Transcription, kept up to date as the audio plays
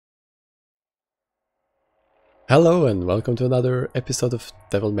Hello and welcome to another episode of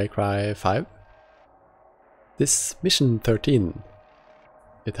Devil May Cry 5. This mission 13,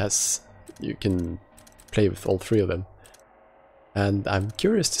 you can play with all three of them. And I'm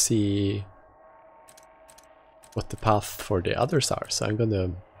curious to see what the path for the others are, so I'm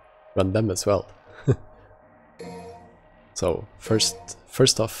gonna run them as well. So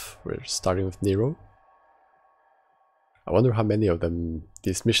first off, we're starting with Nero. I wonder how many of them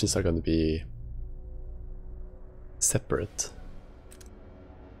these missions are gonna be separate.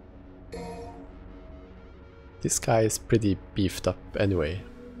 This guy is pretty beefed up anyway.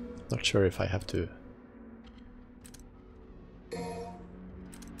 Not sure if I have to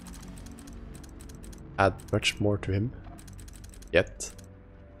add much more to him yet.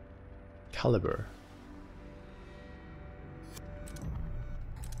 Caliber.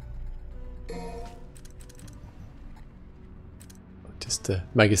 Just the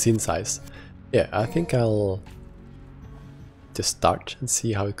magazine size. Yeah, I think I'll just start and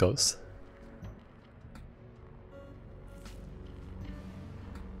see how it goes.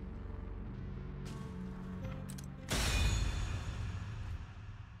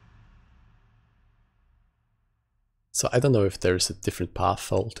 So I don't know if there's a different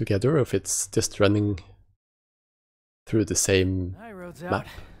path altogether, or if it's just running through the same My road's map. out,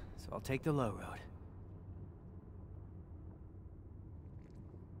 so I'll take the low road.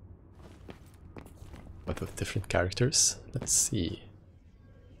 But with different characters. Let's see.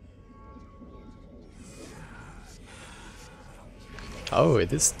 Oh,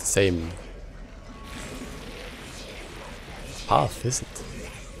 it is the same path, isn't it?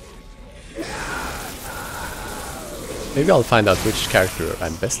 Maybe I'll find out which character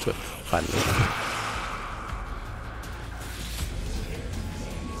I'm best with, finally.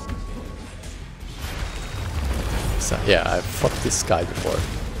 So, yeah, I've fought this guy before.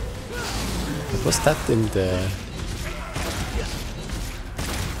 But was that in the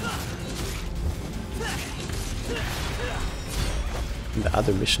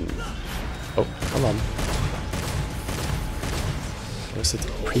other mission? Oh, come on. Or was it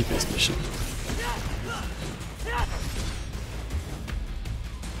the previous mission?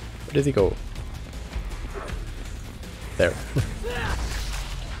 Where did he go? There.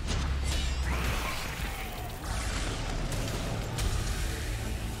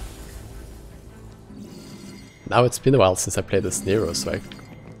 Now it's been a while since I played as Nero, so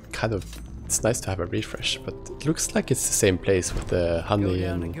it's nice to have a refresh, but it looks like it's the same place with the honey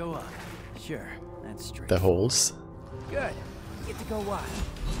and Sure, that's straight. the holes. Good. Get to go wide.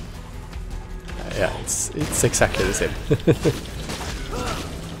 Yeah, it's exactly the same.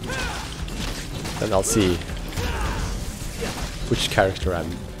 Then I'll see which character I'm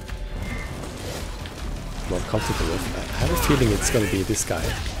more comfortable with. I have a feeling it's gonna be this guy.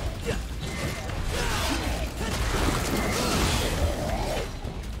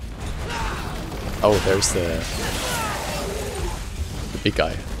 Oh, there's the big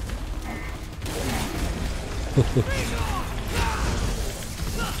guy.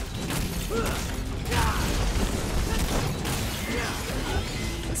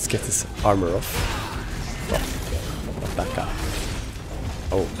 Let's get his armor off. Oh, not that guy.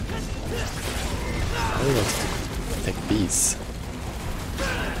 Oh. I want to take these.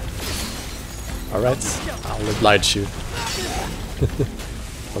 Alright, I'll oblige you.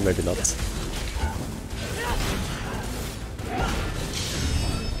 Or maybe not.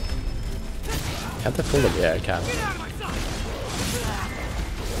 Can't I pull them? Yeah, I can.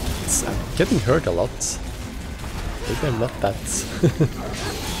 I'm getting hurt a lot. Maybe I'm not that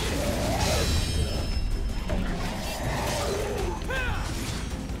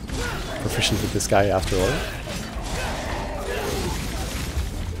proficient with this guy after all.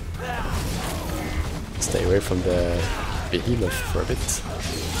 Stay away from the behemoth for a bit.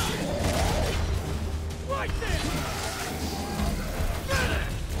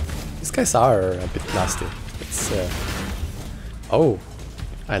 These guys are a bit nasty. It's oh,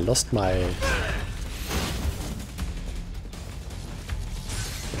 I lost my.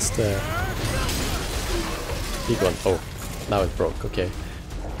 It's the big one. Oh, now it broke. Okay.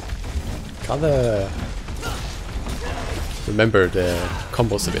 Kinda remember the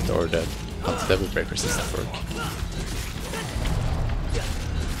combos a bit, or how the devil breakers and stuff work.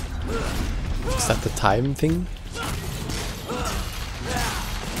 Is that the time thing?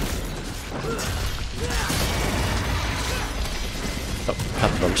 Oh,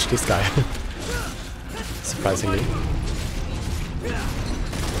 can't launch this guy. Surprisingly.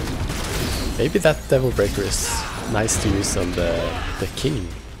 Maybe that devil breaker is nice to use on the king.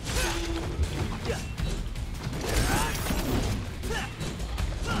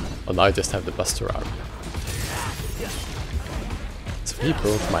 Oh, now I just have the Buster arm. So he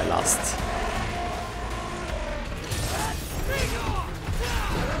broke my last.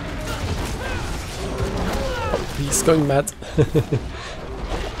 Oh, he's going mad.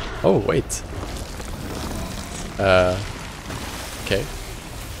 Oh, wait. Okay.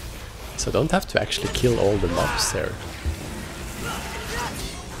 So I don't have to actually kill all the mobs here.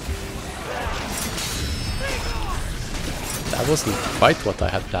 That wasn't quite what I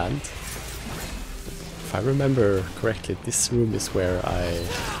had planned. If I remember correctly, this room is where I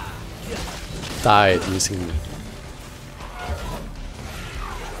died using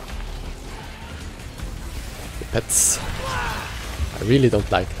the pets. I really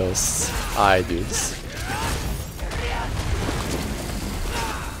don't like those eye dudes.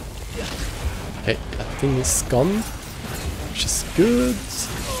 Okay, that thing is gone, which is good.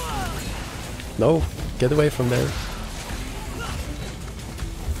 No, get away from there.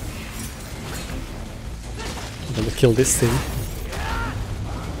 I'm gonna kill this thing.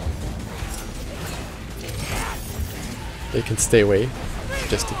 They can stay away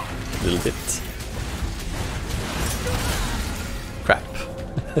just a little bit. Crap.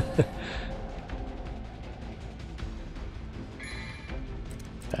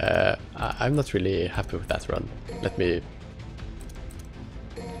 I'm not really happy with that run. Let me...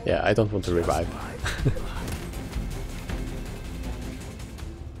 Yeah, I don't want to revive.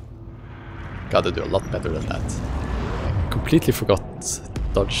 Gotta do a lot better than that. I completely forgot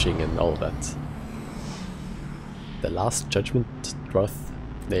dodging and all that. The last judgment Droth,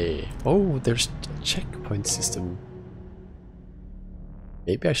 they... Oh, there's a checkpoint system.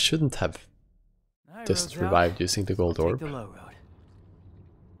 Maybe I shouldn't have just revived using the gold orb.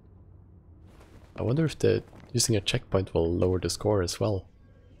 I wonder if using a checkpoint will lower the score as well.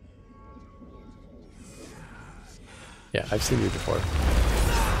 Yeah, I've seen you before.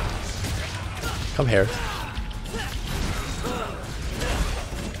 Come here.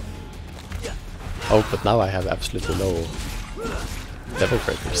 Oh, but now I have absolutely no devil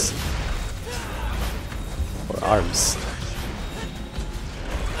breakers. Or arms.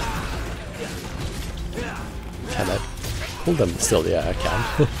 Can I pull them still? Yeah, I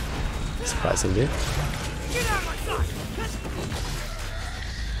can. Surprisingly.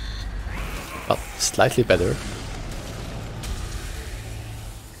 But slightly better.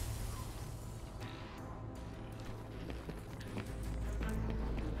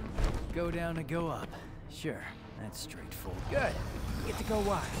 Go down and go up. Sure, that's straightforward. Good. You get to go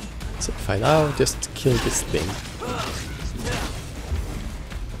wide. So if I now just kill this thing.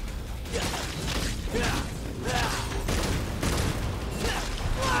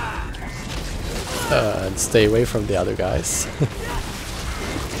 And stay away from the other guys.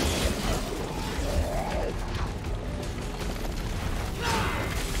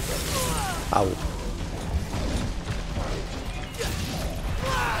 Ow.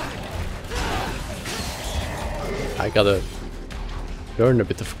 I gotta learn a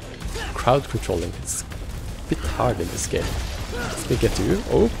bit of crowd controlling. It's a bit hard in this game. Let me get to you.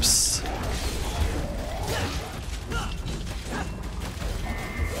 Oops.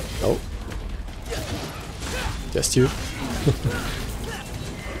 No. Just you.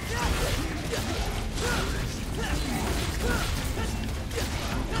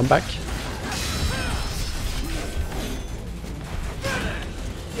 Come back.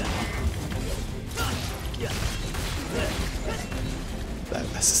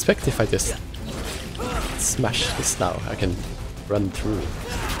 I suspect if I just smash this now, I can run through.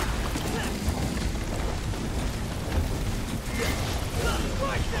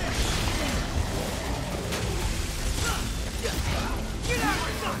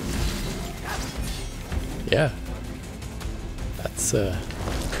 Yeah, that's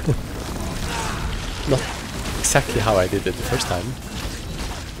not exactly how I did it the first time.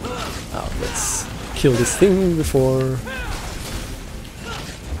 Now let's kill this thing before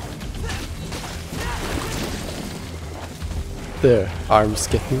the arms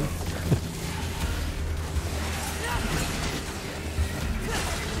get me.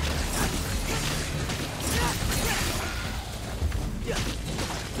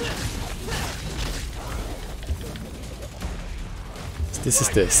 This is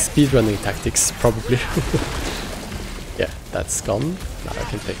the speedrunning tactics, probably. Yeah, that's gone. Now I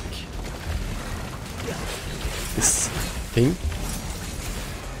can take this thing.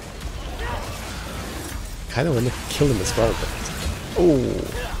 Kind of want to kill him as well, but oh,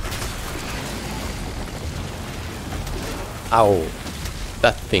 ow!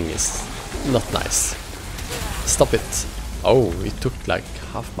 That thing is not nice. Stop it! Oh, it took like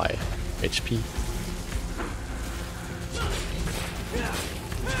half my HP.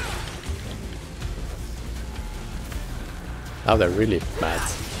 Now they're really mad.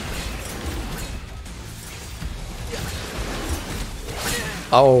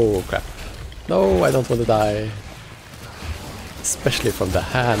 Oh crap. No, I don't want to die. Especially from the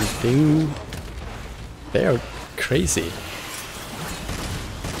hand thing. They are crazy.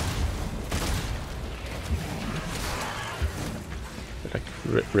 They're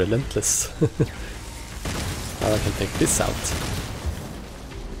like relentless. Now I can take this out.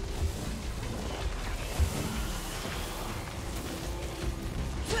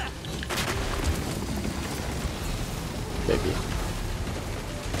 Maybe.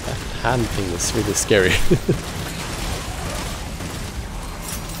 That hand thing is really scary.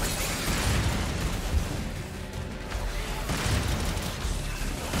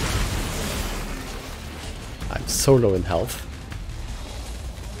 I'm so low in health.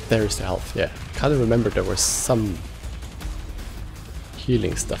 There's the health, yeah. Kinda remember there was some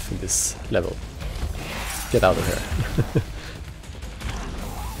healing stuff in this level. Get out of here.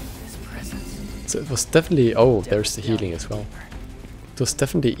 So it was definitely... oh, there's the healing as well. It was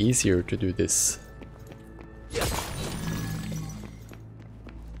definitely easier to do this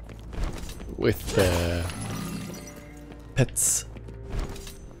with the pets.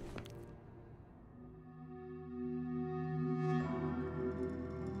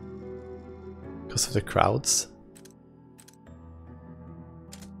 Because of the crowds.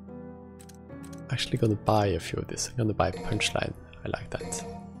 I'm actually gonna buy a few of this. I'm gonna buy Punchline. I like that.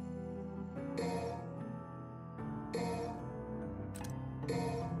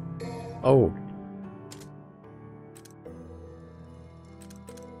 Oh.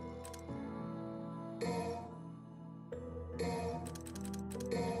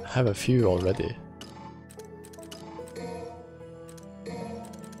 I have a few already.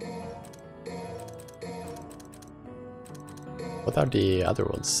 What are the other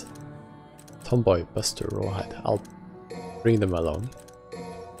ones? Tomboy, Buster, Rawhide. I'll bring them along.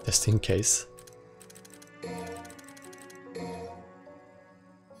 Just in case.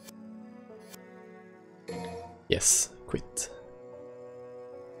 Yes, quit.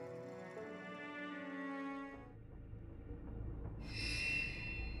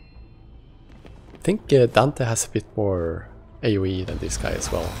 I think Dante has a bit more AoE than this guy as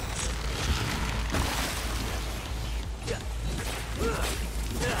well.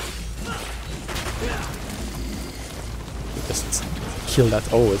 Just kill that.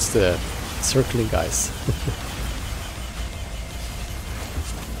 Oh, it's the circling guys.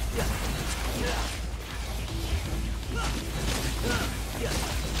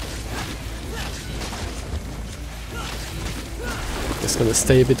 Just gonna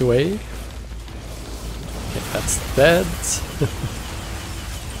stay a bit away. Okay, that's dead.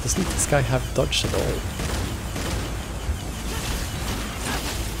 Doesn't this guy have dodge at all?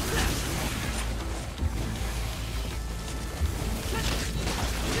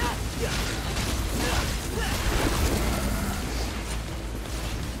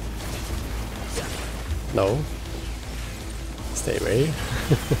 No. Stay away.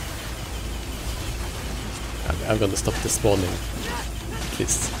 I'm gonna stop the spawning. At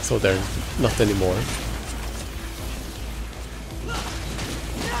least, so they're not anymore.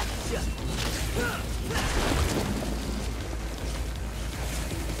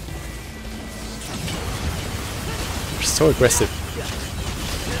 They're so aggressive.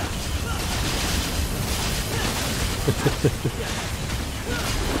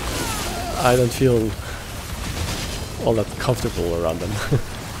 I don't feel all that comfortable around them.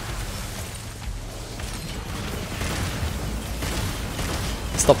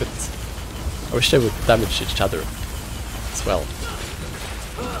 Stop it. I wish they would damage each other as well.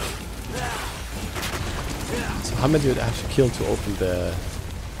 So how many would I have to kill to open the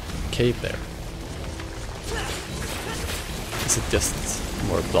cave there? Is it just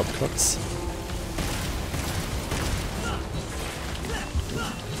more blood clots?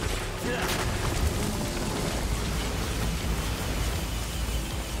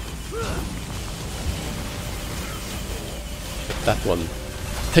 Get that one.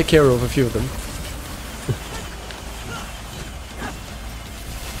 Take care of a few of them.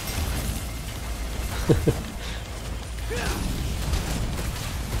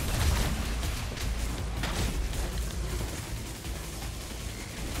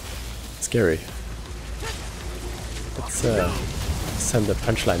 Scary. Let's send a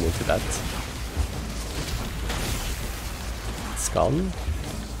punchline into that. It's gone.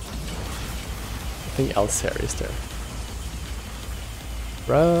 Nothing else here, is there?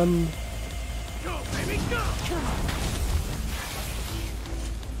 Run! Go, baby, go!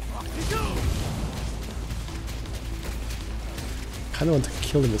 Kinda want to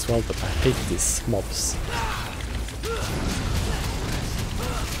kill him as well, but I hate these mobs.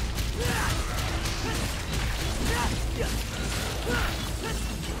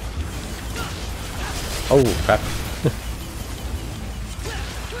 Oh crap.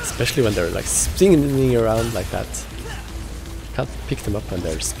 Especially when they're like spinning around like that. Can't pick them up when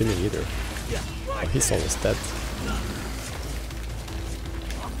they're spinning either. Oh, he's almost dead.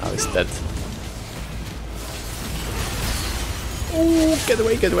 Now he's dead. Oh, get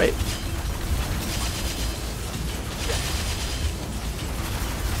away, get away.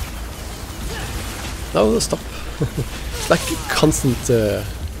 No, stop. It's like a constant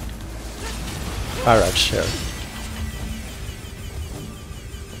barrage here.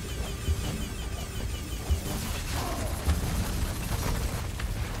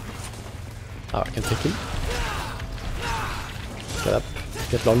 Oh, I can take him. Get up,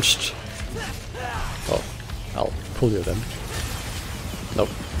 get launched. Oh, I'll pull you then. Nope,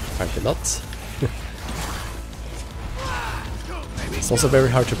 apparently not. It's also very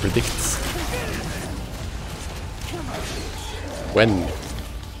hard to predict when.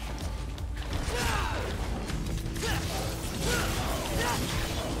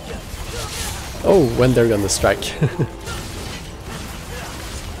 Oh, when they're gonna strike.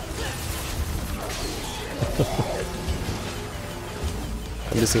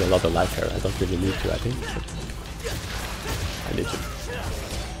 I'm losing a lot of life here. I don't really need to, I think. But I need to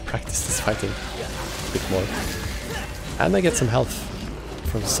practice this fighting a bit more. And I get some health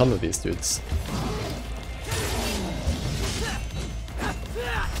from some of these dudes.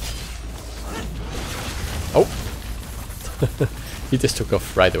 Oh! He just took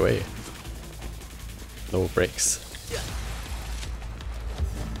off right away. No brakes.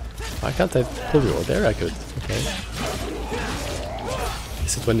 Why can't I pull you? Oh, there I could. Okay.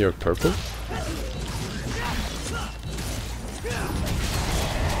 Is it when you're purple?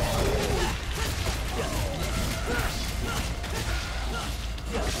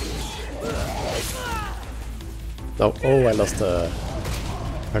 No. Oh, I lost the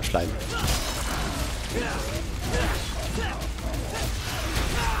punch line.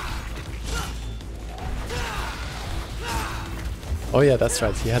 Oh yeah, that's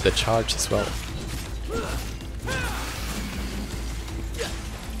right, he had the charge as well.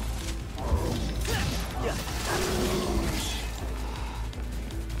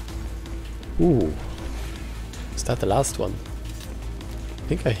 Ooh. Is that the last one? I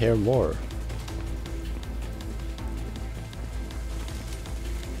think I hear more.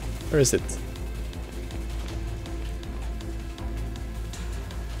 Where is it?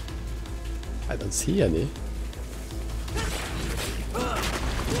 I don't see any.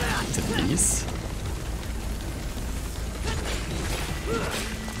 Is it these?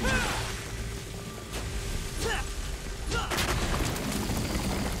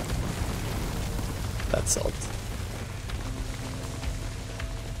 That's odd.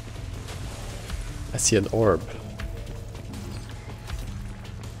 I see an orb.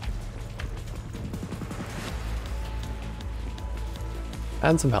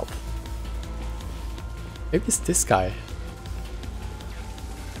 And some health. Maybe it's this guy.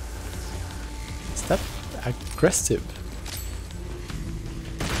 Is that aggressive?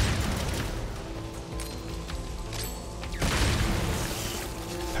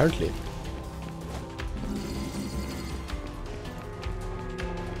 Apparently.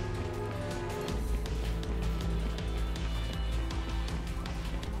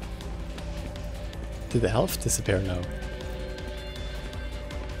 Did the health disappear now?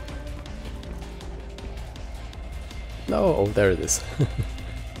 No, oh there it is.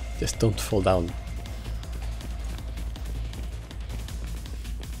 Just don't fall down.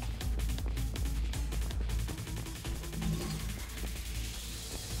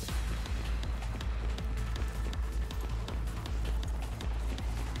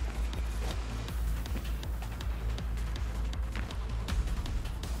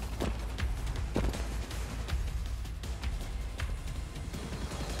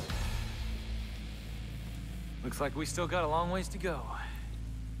 Looks like we still got a long ways to go.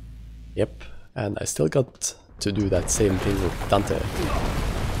 Yep, and I still got to do that same thing with Dante.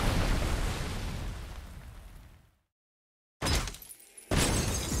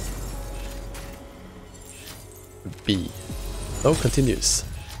 B. Oh, continues.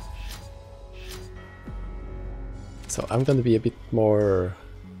 So I'm gonna be a bit more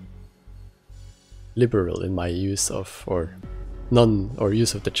liberal in my use of, or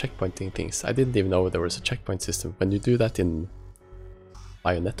use of the checkpointing things. I didn't even know there was a checkpoint system. When you do that in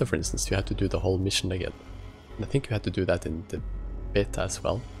Bayonetta, for instance, you have to do the whole mission again. And I think you had to do that in the beta as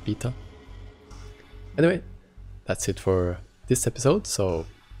well. Beta. Anyway, that's it for this episode, so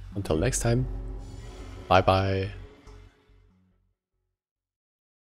until next time, bye bye.